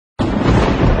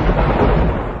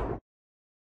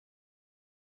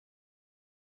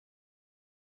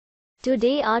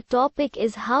Today our topic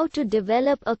is how to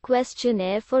develop a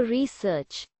questionnaire for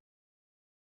research.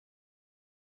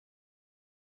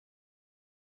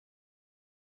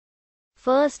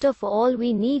 First of all,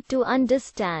 we need to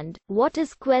understand what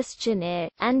is questionnaire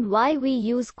and why we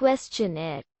use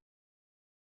questionnaire.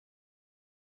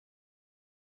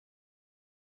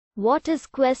 What is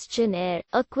questionnaire?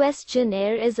 A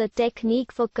questionnaire is a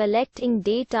technique for collecting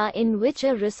data in which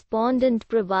a respondent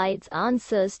provides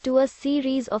answers to a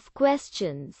series of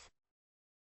questions.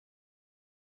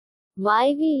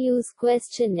 Why we use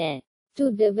questionnaire? To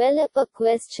develop a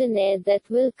questionnaire that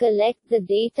will collect the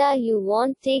data you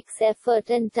want takes effort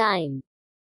and time.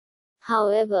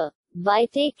 However, by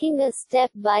taking a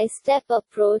step-by-step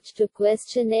approach to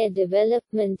questionnaire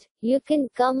development, you can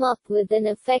come up with an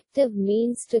effective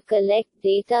means to collect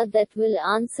data that will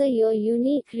answer your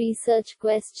unique research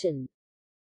question.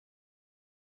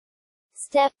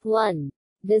 Step 1.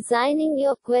 Designing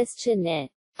your questionnaire.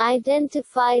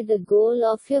 Identify the goal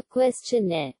of your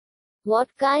questionnaire.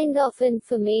 What kind of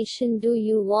information do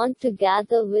you want to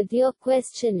gather with your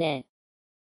questionnaire?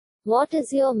 What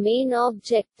is your main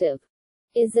objective?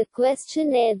 Is a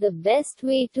questionnaire the best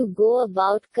way to go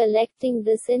about collecting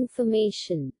this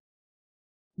information?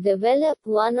 Develop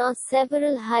one or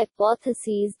several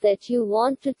hypotheses that you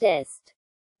want to test.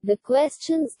 The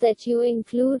questions that you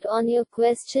include on your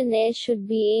questionnaire should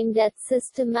be aimed at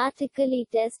systematically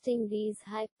testing these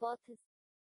hypotheses.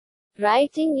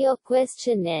 Writing your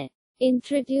questionnaire.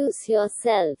 Introduce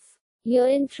yourself. Your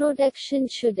introduction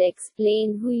should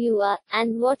explain who you are,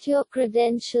 and what your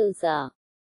credentials are.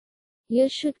 You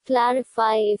should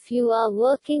clarify if you are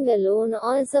working alone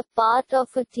or as a part of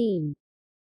a team.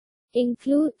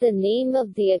 Include the name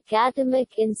of the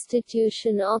academic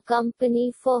institution or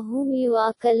company for whom you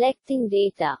are collecting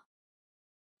data.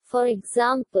 For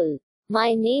example,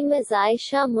 my name is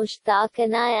Aisha Mushtaq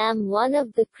and I am one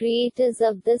of the creators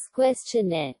of this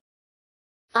questionnaire.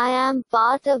 I am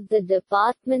part of the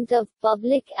Department of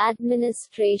Public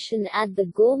Administration at the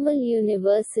Gomal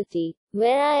University,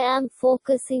 where I am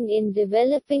focusing in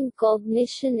developing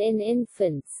cognition in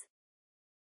infants.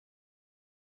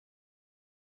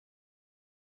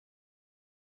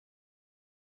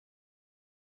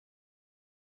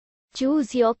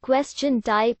 Choose your question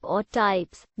type or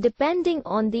types. Depending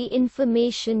on the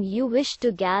information you wish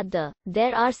to gather,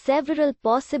 there are several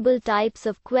possible types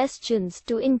of questions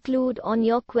to include on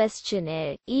your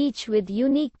questionnaire, each with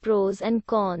unique pros and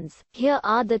cons. Here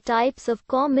are the types of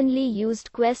commonly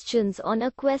used questions on a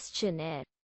questionnaire.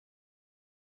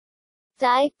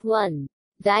 Type 1.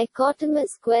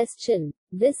 Dichotomous question.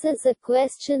 This is a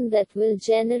question that will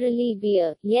generally be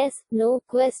a yes/no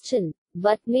question,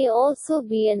 but may also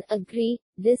be an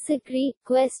agree/disagree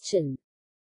question.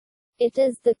 It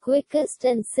is the quickest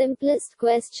and simplest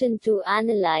question to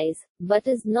analyze, but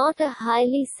is not a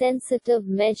highly sensitive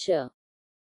measure.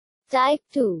 Type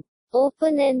 2.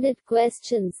 Open-ended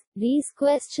questions. These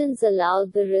questions allow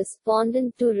the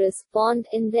respondent to respond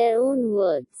in their own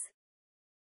words.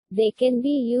 They can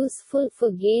be useful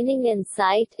for gaining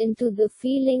insight into the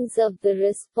feelings of the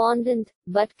respondent,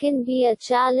 but can be a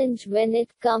challenge when it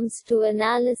comes to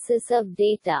analysis of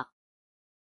data.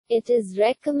 It is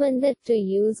recommended to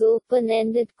use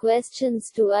open-ended questions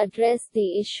to address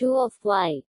the issue of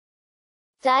why.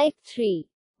 Type 3.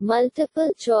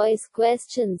 Multiple choice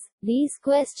questions. These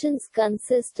questions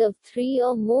consist of 3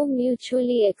 or more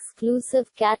mutually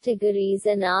exclusive categories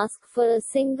and ask for a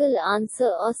single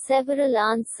answer or several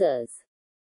answers.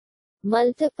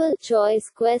 Multiple choice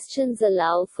questions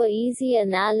allow for easy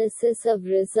analysis of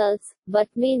results, but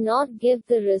may not give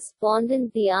the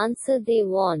respondent the answer they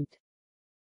want.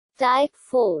 Type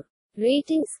 4.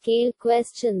 Rating scale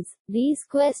questions. These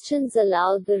questions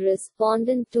allow the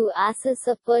respondent to assess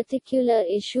a particular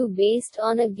issue based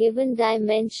on a given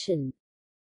dimension.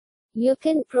 You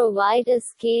can provide a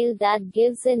scale that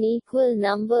gives an equal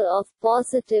number of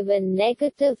positive and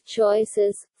negative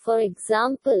choices, for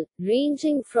example,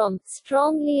 ranging from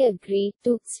strongly agree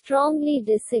to strongly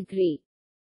disagree.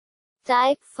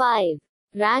 Type 5.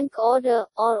 Rank order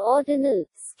or ordinal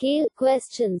scale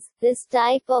questions. This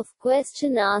type of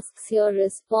question asks your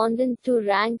respondent to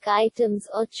rank items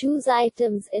or choose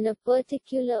items in a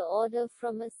particular order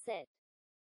from a set.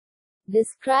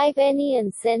 Describe any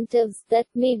incentives that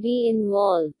may be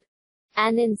involved.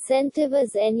 An incentive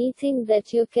is anything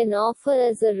that you can offer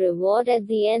as a reward at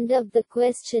the end of the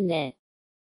questionnaire.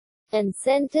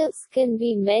 Incentives can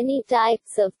be many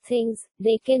types of things.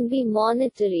 They can be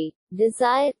monetary,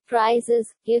 desired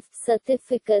prizes, gift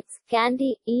certificates,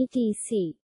 candy,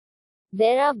 etc.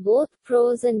 There are both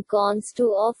pros and cons to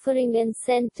offering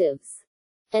incentives.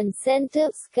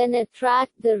 Incentives can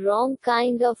attract the wrong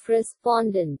kind of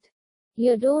respondent.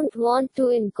 You don't want to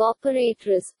incorporate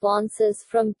responses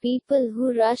from people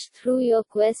who rush through your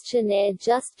questionnaire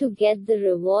just to get the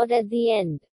reward at the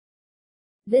end.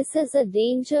 This is a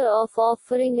danger of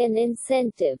offering an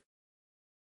incentive.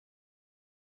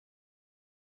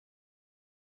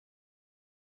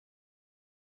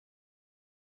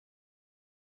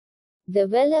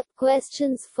 Develop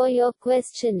questions for your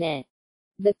questionnaire.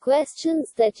 The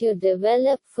questions that you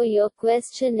develop for your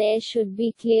questionnaire should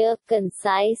be clear,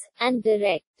 concise, and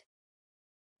direct.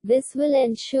 This will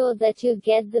ensure that you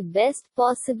get the best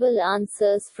possible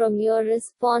answers from your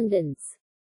respondents.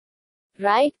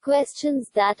 Write questions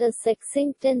that are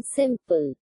succinct and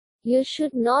simple. You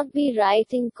should not be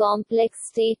writing complex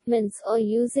statements or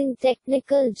using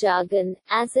technical jargon,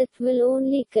 as it will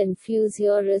only confuse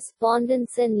your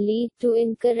respondents and lead to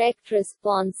incorrect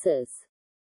responses.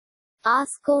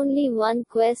 Ask only one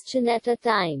question at a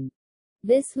time.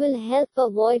 This will help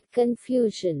avoid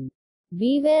confusion.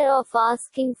 Beware of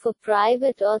asking for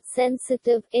private or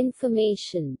sensitive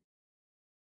information.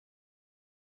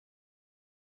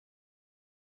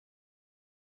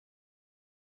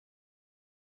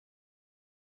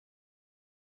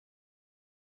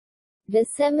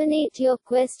 Disseminate your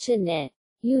questionnaire.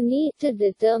 You need to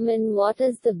determine what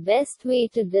is the best way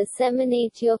to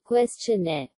disseminate your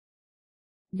questionnaire.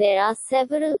 There are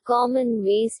several common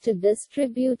ways to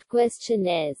distribute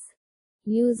questionnaires.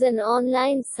 Use an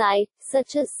online site,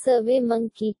 such as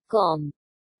SurveyMonkey.com.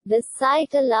 This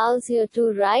site allows you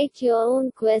to write your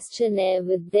own questionnaire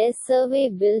with their survey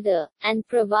builder, and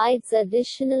provides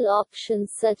additional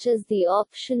options such as the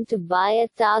option to buy a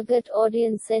target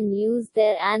audience and use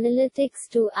their analytics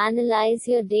to analyze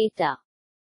your data.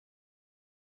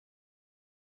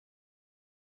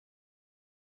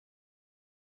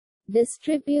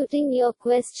 Distributing your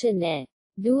questionnaire.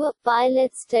 Do a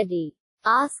pilot study.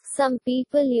 Ask some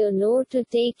people you know to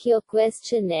take your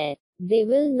questionnaire. They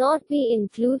will not be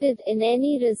included in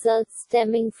any results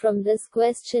stemming from this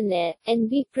questionnaire, and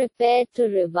be prepared to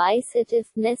revise it if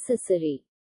necessary.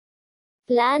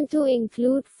 Plan to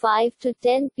include 5 to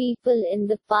 10 people in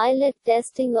the pilot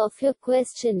testing of your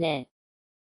questionnaire.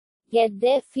 Get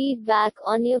their feedback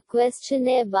on your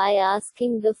questionnaire by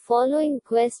asking the following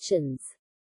questions.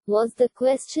 Was the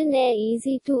questionnaire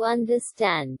easy to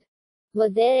understand? Were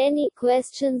there any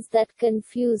questions that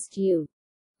confused you?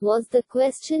 Was the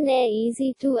questionnaire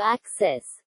easy to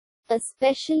access?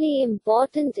 Especially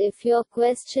important if your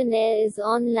questionnaire is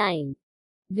online.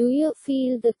 Do you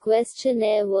feel the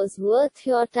questionnaire was worth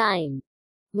your time?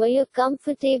 Were you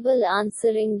comfortable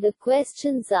answering the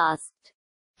questions asked?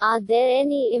 Are there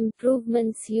any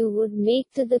improvements you would make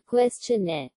to the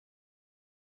questionnaire?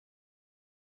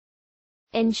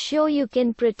 Ensure you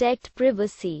can protect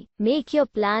privacy. Make your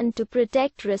plan to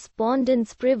protect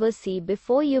respondents' privacy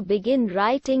before you begin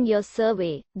writing your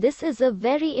survey. This is a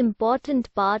very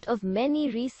important part of many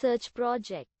research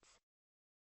projects.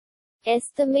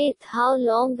 Estimate how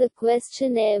long the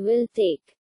questionnaire will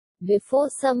take. Before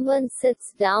someone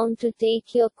sits down to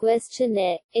take your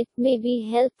questionnaire, it may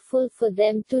be helpful for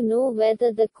them to know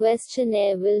whether the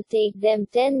questionnaire will take them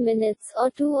 10 minutes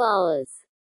or 2 hours.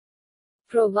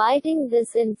 Providing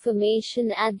this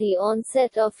information at the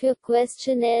onset of your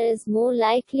questionnaire is more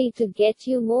likely to get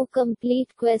you more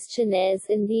complete questionnaires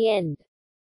in the end.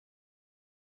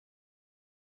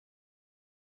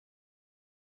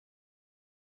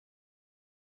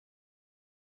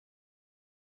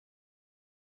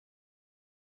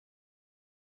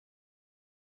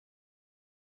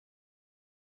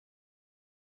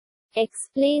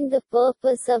 Explain the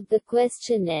purpose of the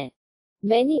questionnaire.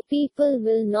 Many people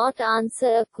will not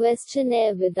answer a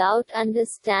questionnaire without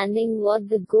understanding what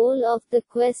the goal of the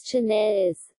questionnaire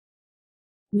is.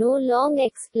 No long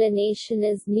explanation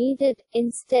is needed,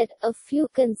 instead, a few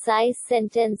concise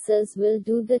sentences will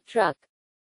do the trick.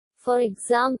 For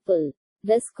example,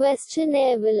 this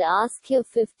questionnaire will ask you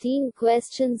 15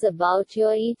 questions about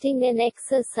your eating and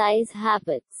exercise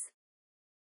habits.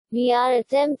 We are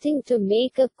attempting to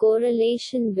make a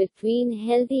correlation between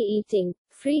healthy eating,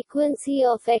 frequency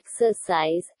of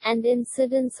exercise, and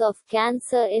incidence of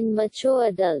cancer in mature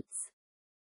adults.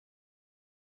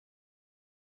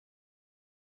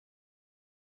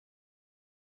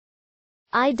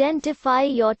 Identify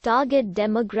your target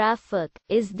demographic.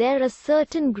 Is there a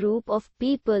certain group of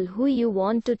people who you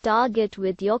want to target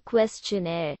with your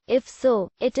questionnaire? If so,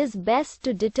 it is best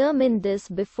to determine this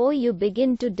before you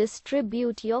begin to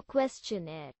distribute your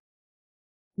questionnaire.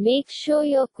 Make sure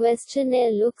your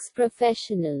questionnaire looks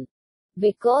professional.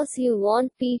 Because you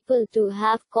want people to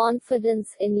have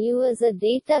confidence in you as a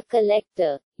data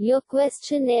collector, your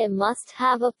questionnaire must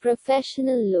have a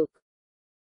professional look.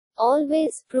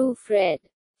 Always proofread.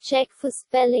 Check for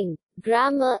spelling,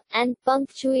 grammar, and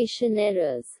punctuation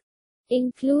errors.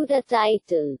 Include a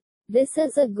title. This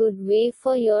is a good way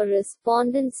for your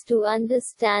respondents to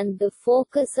understand the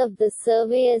focus of the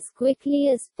survey as quickly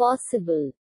as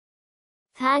possible.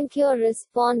 Thank your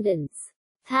respondents.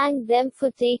 Thank them for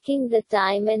taking the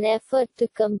time and effort to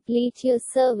complete your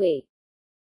survey.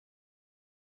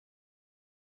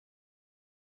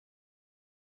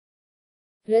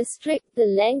 Restrict the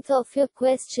length of your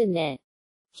questionnaire.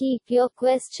 Keep your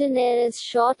questionnaire as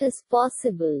short as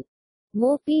possible.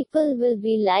 More people will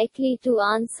be likely to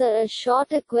answer a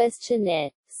shorter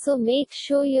questionnaire, so make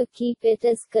sure you keep it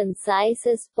as concise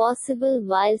as possible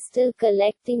while still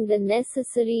collecting the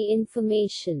necessary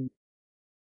information.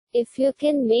 If you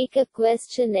can make a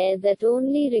questionnaire that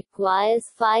only requires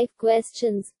 5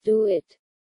 questions, do it.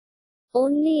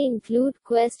 Only include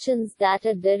questions that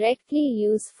are directly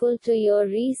useful to your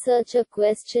research. A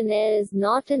questionnaire is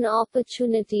not an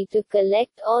opportunity to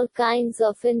collect all kinds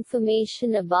of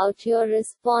information about your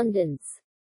respondents.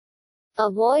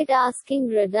 Avoid asking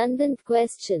redundant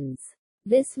questions.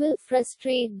 This will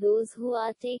frustrate those who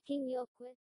are taking your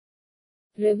quiz.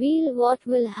 Reveal what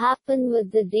will happen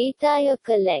with the data you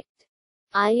collect.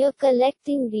 Are you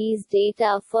collecting these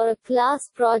data for a class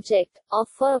project, or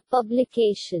for a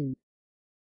publication?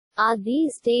 Are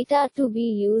these data to be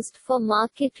used for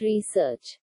market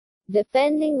research?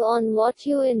 Depending on what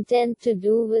you intend to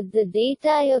do with the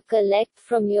data you collect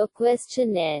from your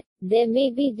questionnaire, there may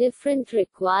be different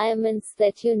requirements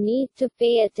that you need to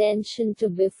pay attention to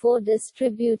before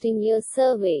distributing your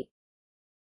survey.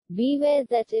 Beware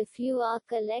that if you are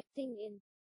collecting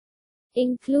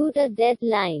include a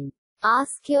deadline.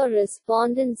 Ask your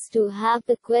respondents to have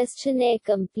the questionnaire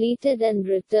completed and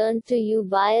returned to you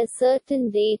by a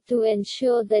certain date to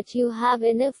ensure that you have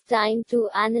enough time to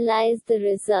analyze the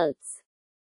results.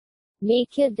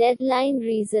 Make your deadline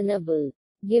reasonable.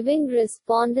 Giving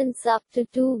respondents up to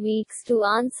 2 weeks to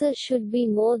answer should be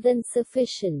more than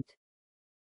sufficient.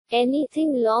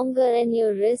 Anything longer and you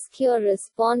risk your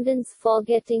respondents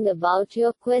forgetting about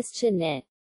your questionnaire.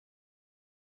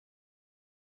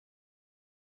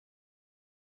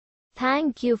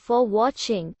 Thank you for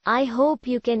watching. I hope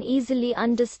you can easily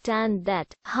understand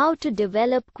that how to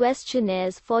develop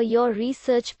questionnaires for your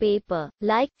research paper.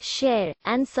 Like, share,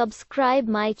 and subscribe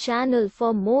my channel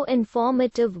for more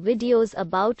informative videos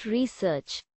about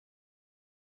research.